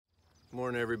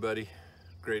Morning, everybody.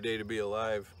 Great day to be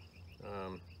alive.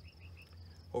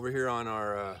 Over here on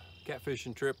our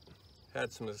catfishing trip,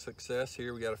 had some success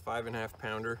here. We got a 5.5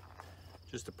 pounder,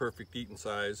 just a perfect eating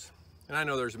size. And I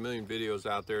know there's a million videos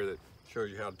out there that shows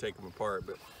you how to take them apart,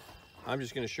 but I'm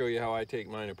just going to show you how I take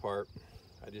mine apart.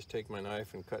 I just take my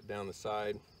knife and cut down the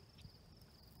side,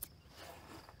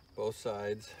 both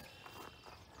sides,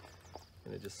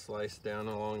 and it just sliced down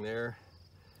along there,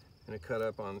 and it cut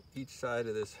up on each side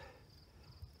of this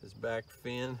back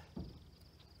fin.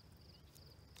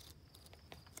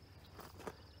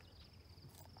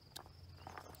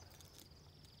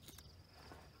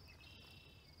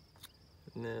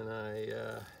 And then I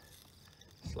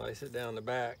slice it down the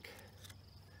back.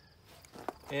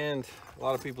 And a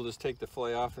lot of people just take the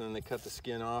fillet off and then they cut the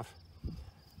skin off.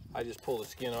 I just pull the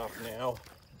skin off now.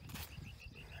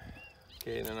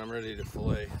 Okay, and then I'm ready to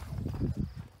fillet.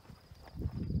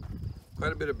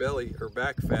 Quite a bit of belly or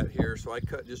back fat here, so I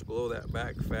cut just below that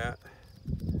back fat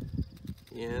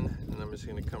in, and I'm just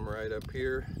going to come right up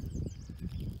here,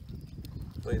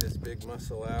 lay this big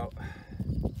muscle out.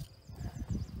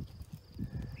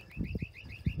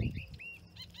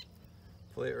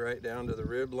 Fillet it right down to the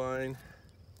rib line.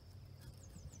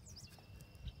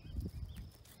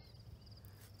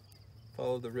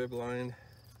 Follow the rib line.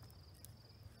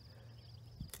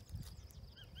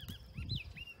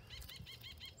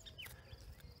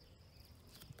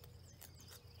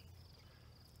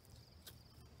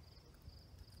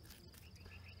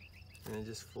 And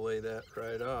just fillet that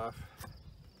right off.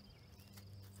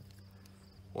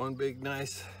 One big,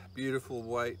 nice, beautiful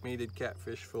white meated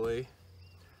catfish fillet.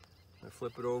 I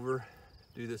flip it over,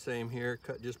 do the same here,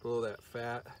 cut just below that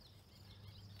fat.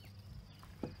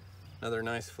 Another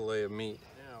nice fillet of meat.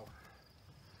 Now,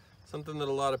 something that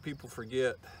a lot of people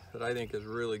forget that I think is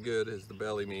really good is the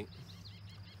belly meat.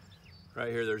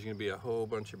 Right here, there's gonna be a whole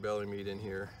bunch of belly meat in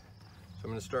here. So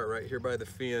I'm gonna start right here by the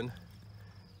fin,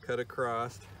 cut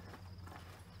across.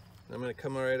 I'm going to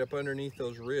come right up underneath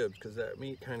those ribs because that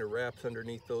meat kind of wraps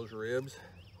underneath those ribs.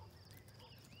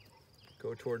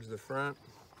 Go towards the front.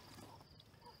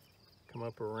 Come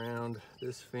up around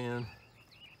this fin.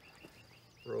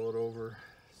 Roll it over.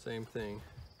 Same thing.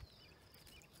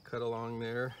 Cut along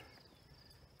there.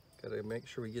 Got to make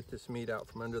sure we get this meat out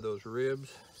from under those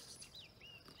ribs.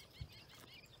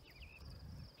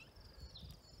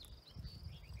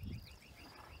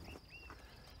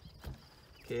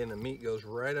 Okay, and the meat goes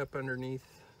right up underneath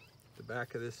the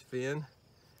back of this fin,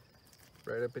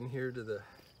 right up in here to the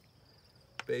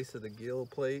base of the gill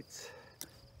plates.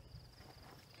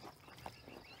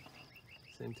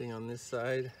 Same thing on this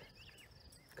side.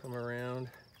 Come around.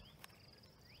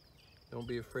 Don't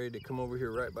be afraid to come over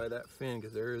here right by that fin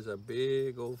because there is a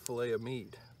big old fillet of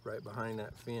meat right behind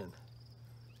that fin.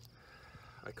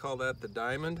 I call that the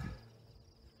diamond.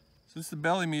 So this is the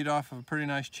belly meat off of a pretty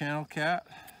nice channel cat.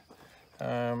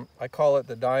 I call it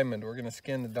the diamond. We're going to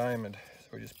skin the diamond. So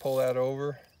we just pull that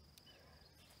over,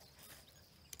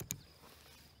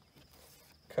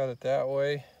 cut it that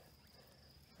way,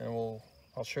 and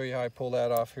I'll show you how I pull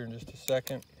that off here in just a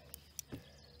second.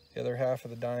 The other half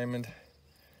of the diamond,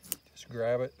 just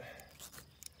grab it,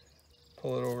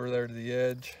 pull it over there to the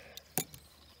edge,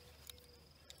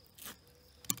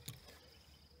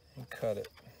 and cut it.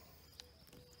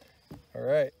 All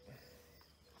right.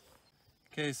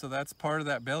 Okay, so that's part of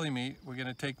that belly meat. We're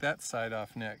gonna take that side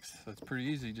off next. So it's pretty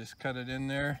easy, just cut it in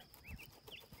there,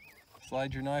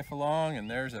 slide your knife along,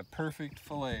 and there's a perfect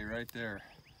fillet right there.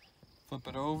 Flip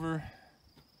it over.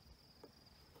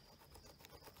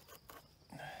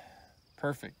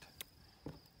 Perfect.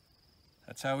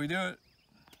 That's how we do it.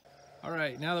 All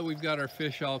right, now that we've got our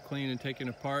fish all clean and taken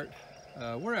apart,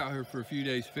 we're out here for a few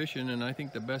days fishing, and I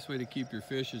think the best way to keep your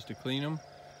fish is to clean them,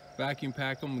 vacuum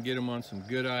pack them, and get them on some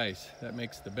good ice. That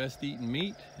makes the best eating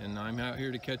meat, and I'm out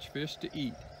here to catch fish to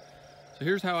eat. So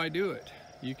here's how I do it.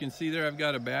 You can see there I've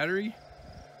got a battery,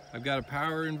 I've got a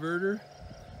power inverter,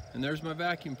 and there's my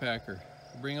vacuum packer.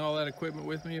 I bring all that equipment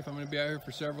with me if I'm going to be out here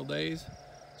for several days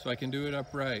so I can do it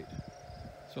upright.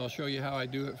 So I'll show you how I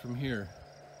do it from here.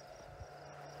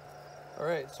 All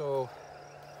right, so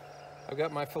I've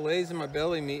got my fillets and my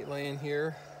belly meat laying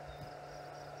here.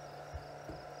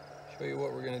 Show you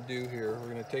what we're going to do here. We're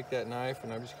going to take that knife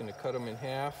and I'm just going to cut them in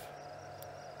half.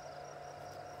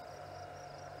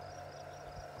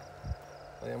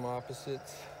 Lay them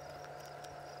opposites.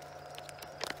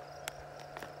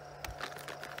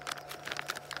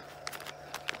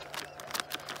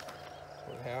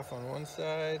 Put half on one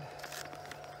side,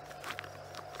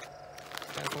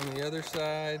 half on the other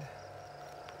side.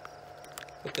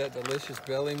 Put that delicious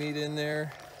belly meat in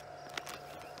there.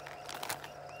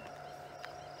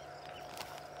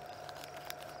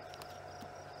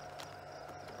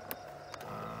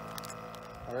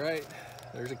 right,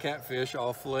 there's a catfish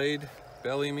all filleted,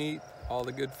 belly meat, all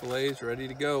the good fillets ready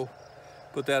to go.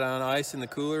 Put that on ice in the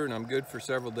cooler and I'm good for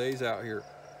several days out here.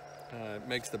 It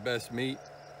makes the best meat,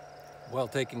 well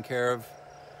taken care of.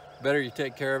 The better you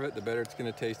take care of it, the better it's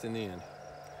gonna taste in the end.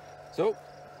 So,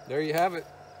 there you have it.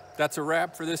 That's a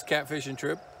wrap for this catfishing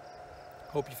trip.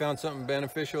 Hope you found something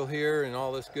beneficial here and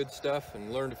all this good stuff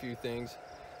and learned a few things.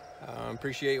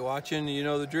 Appreciate you watching. You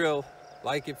know the drill.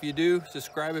 Like if you do,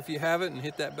 subscribe if you haven't, and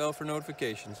hit that bell for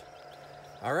notifications.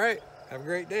 All right, have a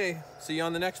great day. See you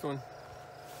on the next one.